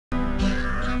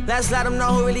Let's let them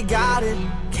know who really got it.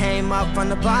 Came up from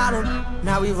the bottom,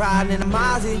 now we riding in a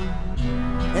Mozzie.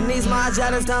 And these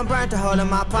Margielas done burnt a hole in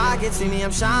my pocket. See me,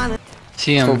 I'm shining.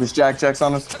 See him. Focus, Jack. Jack's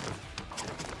on us.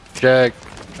 Jack.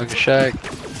 Okay, Shaq.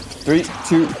 3,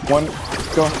 2, 1,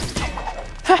 go.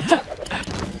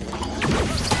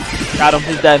 Got him.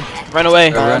 He's dead. Run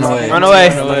away. Run away. Run away.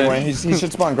 Run away. He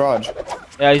should spawn garage.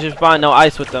 Yeah, he should spawn no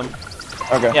ice with them.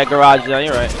 Okay. Yeah, garage. Yeah,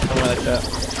 you're right. Something like that.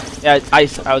 Yeah,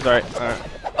 ice. I was right. All right.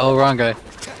 Oh, wrong guy.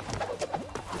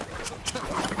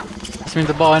 This means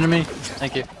the ball enemy.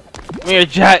 Thank you. Come here,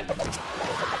 Jack.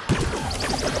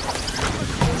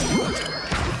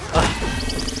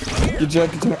 Good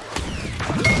Jack. Good Jack.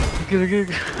 Good.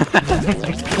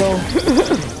 Go.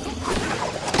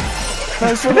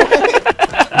 Nice run away.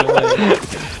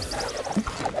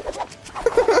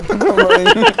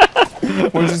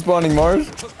 When's he spawning Mars?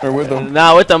 Or with them?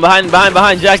 Nah, with them.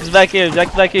 Behind. Jack is back here.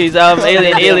 Jack's back here. He's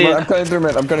alien. I'm cutting through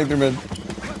mid.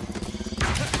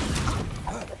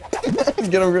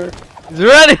 Get him, girl. He's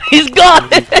running. He's gone.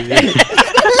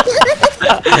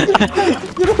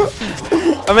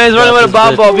 My man's running with a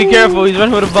bomb ball. Be careful. He's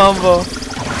running with a bomb ball.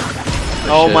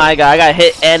 Oh my god. I got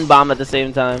hit and bomb at the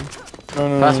same time.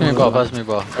 No, Pass me a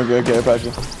ball. Okay, I pass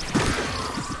you.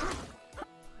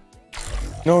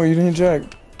 No, you didn't hit Jack.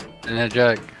 And then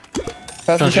Jack.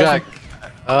 Pass me, Jack.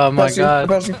 Oh my god.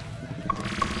 Pass you.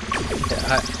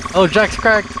 Oh, Jack's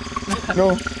cracked.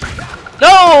 No.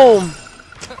 No!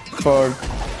 Fuck.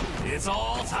 It's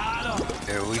all tied up.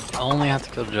 Here, we only have to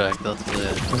kill Jack. That's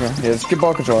it. Okay, yeah, just get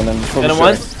ball control and then just focus. Hit him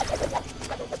once.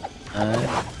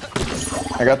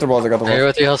 I got the balls. Hey,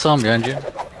 what the hell, some behind you?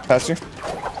 Pass you.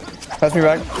 Pass me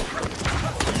back.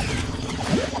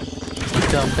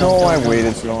 Come, I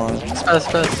waited too long. Pass.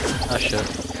 Oh shit.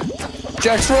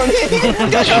 Jack's running.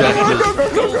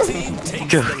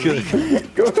 Go.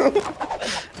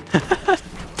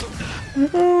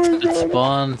 It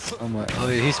spawns. Oh my. Oh,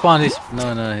 he spawned.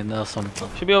 No, some.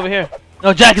 Should be over here.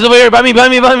 No, Jack is over here. By me.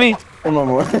 Come on,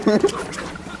 boy.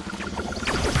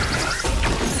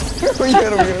 We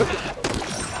get him.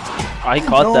 Oh, he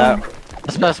caught that.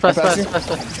 Pass.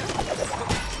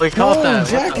 We caught that.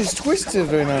 Jack is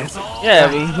twisted right now.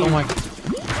 Yeah, Oh my.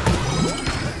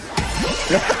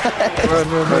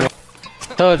 Run.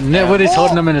 So, Nitwitty's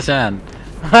holding him in his hand.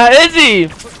 Is he?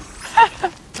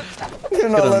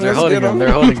 They're holding him.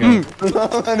 They're holding him. They're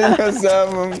not letting us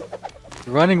have him.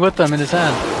 Running with them in his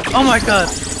hand. Oh my god.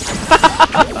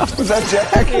 Was that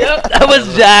Jack? Yep, that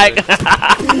was Jack.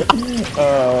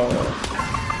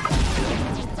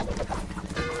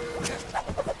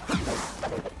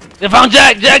 They found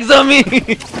Jack. Jack's on me.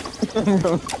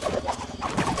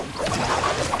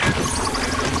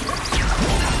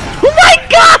 Oh my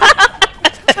god!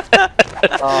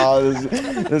 Oh,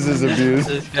 this is abuse.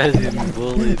 This guy's getting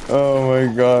bullied. Oh my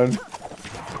god.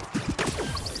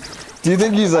 Do you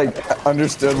think he's like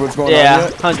understood what's going on Yeah,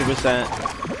 yet?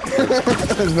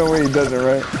 100%. There's no way he does it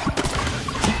right.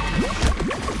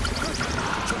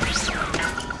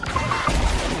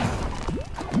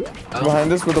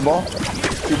 Behind us with the ball.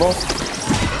 2 balls.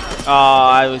 Oh,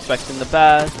 I was expecting the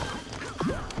pass.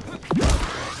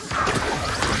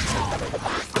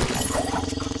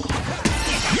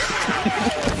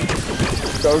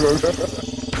 Go.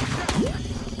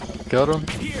 Killed him?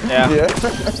 Yeah.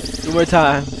 2 more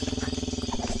times.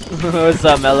 What's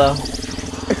up, Mello?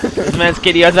 This man's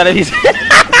kitty outside of his.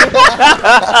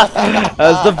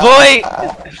 That's the point.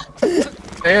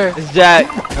 There. It's Jack.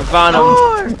 I found him.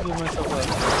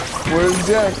 Where's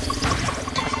Jack?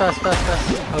 Pass.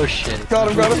 Oh shit. Got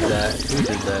him. Who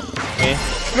did that? Me.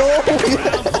 No!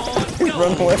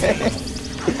 Run away.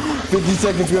 50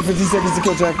 seconds. We have 50 seconds to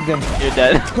kill Jack again. You're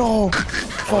dead. No!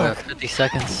 Oh, yeah, 50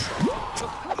 seconds.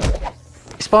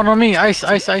 He spawned on me. Ice.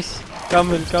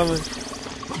 Coming.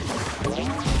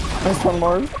 Nice one,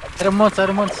 Mars. Hit him once.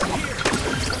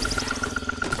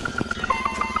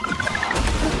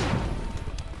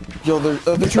 Yo,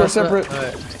 the 2 are separate.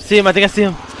 Right. See him. I think I see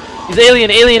him. He's alien.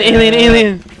 He's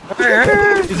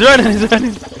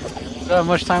running. Don't have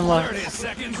much time left. 30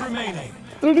 seconds remaining.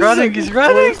 He's running.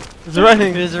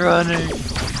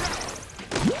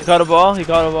 He caught a ball.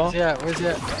 Yeah, where's he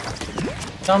at?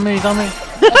 He's on me. Team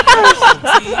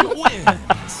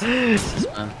wins.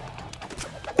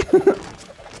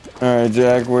 Alright,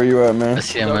 Jack, where you at, man? I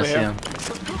see him. Run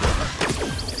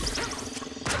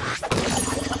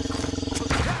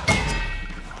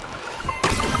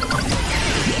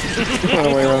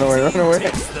away.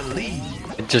 Takes the lead.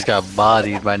 It just got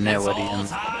bodied by Nitwitty. All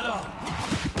tied up.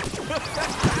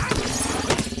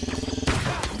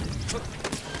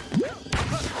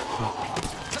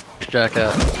 Jack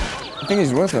out. I think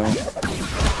he's with him.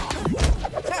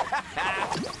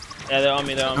 Yeah, they're on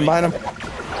me. They're on I'm me. behind him.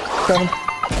 Got him.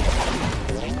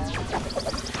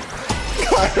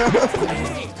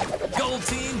 Gold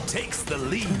team takes the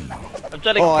lead. I'm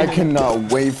trying to. Oh, I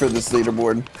cannot wait for this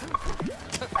leaderboard.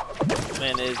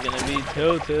 Man, it's gonna be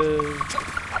tilted.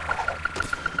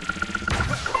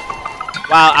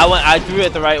 Wow, I threw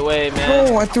it the right way, man.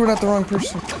 Oh, I threw it at the wrong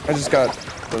person. I just got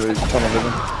the tunnel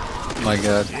vision. Oh my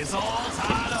god. It's all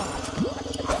tied up.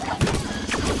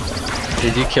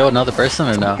 Did you kill another person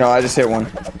or no? No, I just hit one.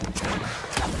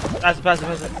 Pass it.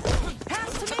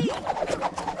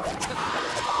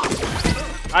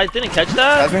 I didn't catch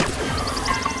that. Pass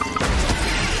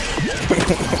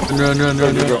me. No.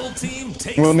 Gold team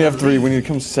takes We only the have 3. lead. We need to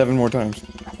come 7 more times.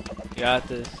 Got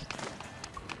this.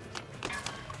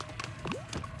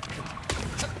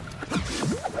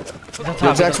 He's on top, Yo,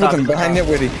 he's Jack's on with top, him. he's on Behind top.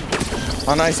 Nitwitty.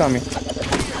 On ice on me.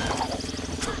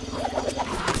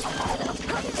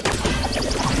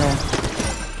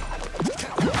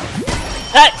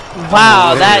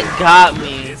 Wow, that got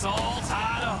me. It's all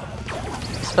tied up.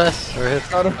 Pass or hit.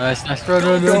 Got him. Nice. Gold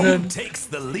Run. team takes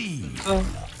the lead.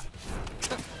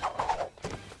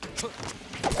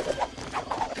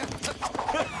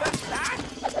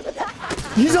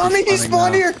 He's on me. He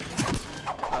spawned now. here.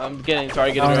 I'm getting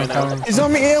targeted right now. He's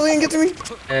on me. Alien, get to me.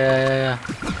 Yeah.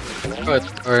 Good.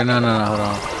 Or no, hold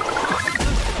on.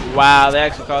 Wow, they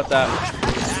actually caught that.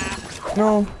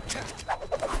 No.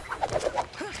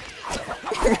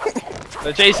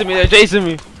 They're chasing me.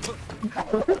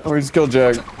 Oh, he just killed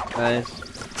Jack. Nice.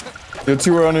 Yo,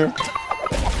 2 are on here.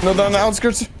 No, they're on the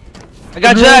outskirts. I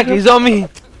got Jack. He's on me.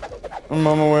 I'm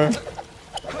aware.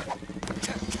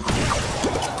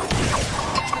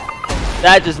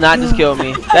 That does not just kill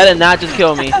me. That did not just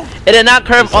kill me. It did not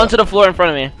curve onto the floor in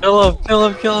front of me. Kill him.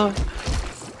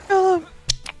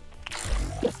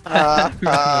 I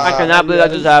cannot believe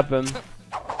that just happened.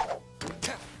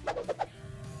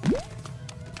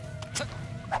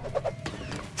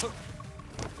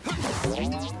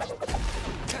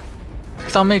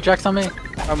 Jack's on me.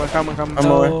 Come on. I'm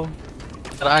aware.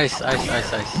 Ice.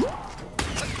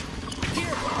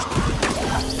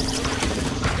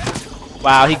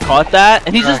 Wow, he caught that,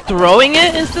 and he's just throwing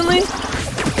it instantly.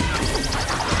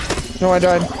 No, I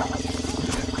died.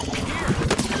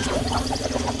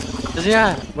 Where's he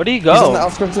at? Where did he He's on the go?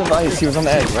 outskirts of ice. He was on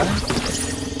the edge, right?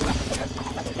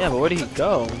 Yeah, but where did he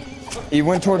go? He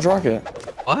went towards Rocket.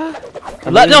 What?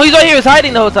 No, he's right here. He's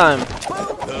hiding the whole time.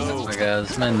 Oh my god,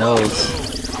 this man knows.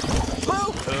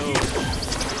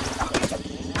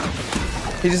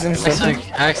 He just intercepted.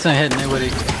 Accident hit nobody.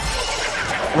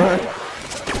 Run.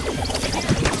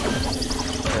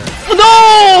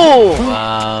 No!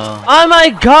 Wow. Oh my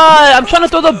god! I'm trying to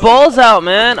throw the balls out,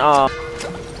 man. Oh.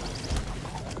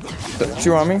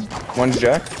 2 on me. 1's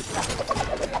Jack.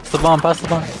 Pass the bomb.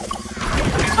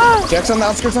 Jack's on the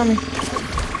outskirts on me.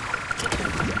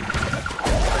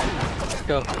 Let's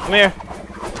go. Come here.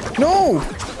 No!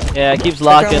 Yeah, it keeps That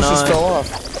locking guy almost just fell on. off.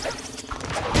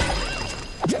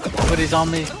 Nobody's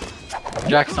on me.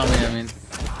 Jack's on me, I mean.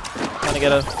 Trying to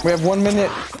get a. We have 1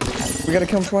 minute. We gotta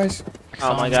kill him twice.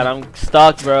 Oh my god, I'm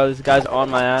stuck, bro. This guy's on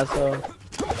my ass, though.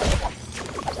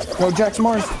 No, Jack's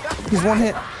Mars. He's 1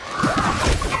 hit.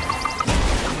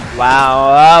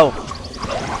 Wow.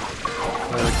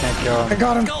 We can't kill I him.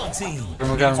 got him. Gold team.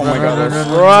 We got him. Oh my God,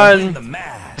 In Run. the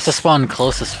match. It's a spawn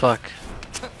close as fuck.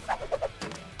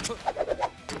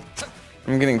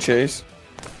 I'm getting chased.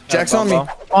 Jack's on me.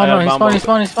 Bumble. Oh I no, got he's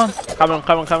Bumble. spawned. Coming.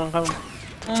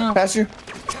 Pass you.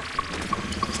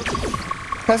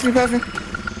 Pass me.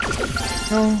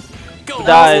 No. Gold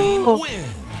died. team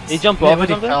wins. He jumped off or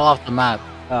Nobody something? fell off the map.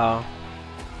 Oh.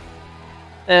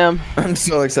 Damn. I'm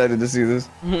so excited to see this.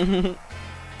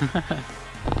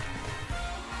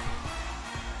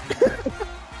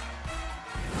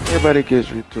 Everybody gets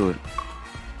into it.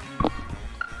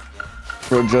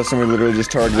 Bro, Justin, we literally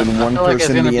just targeted I 1 feel like it's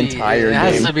person gonna the be, entire it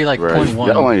has game. to be like Bro, 0.1.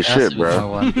 y'all ain't It has to shit, be bro.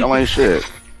 0.1. Y'all ain't shit.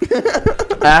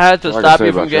 I had to What I stop can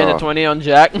you say from about getting a y'all. 20 on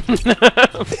Jack.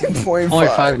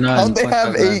 0.5. How'd they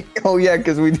have 8? Oh yeah,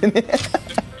 because we didn't.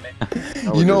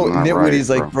 You know, Nitwitty's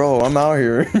like, bro, I'm out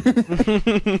here.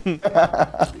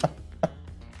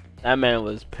 That man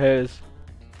was pissed.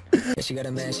 Yeah, she got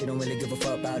a man she don't really give a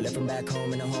fuck about. Left him back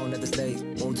home in a whole nother state.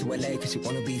 Moved to LA cause she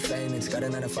wanna be famous. Got a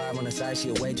 9 to 5 on the side, she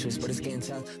a waitress. But it's getting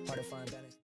tough, hard to find balance.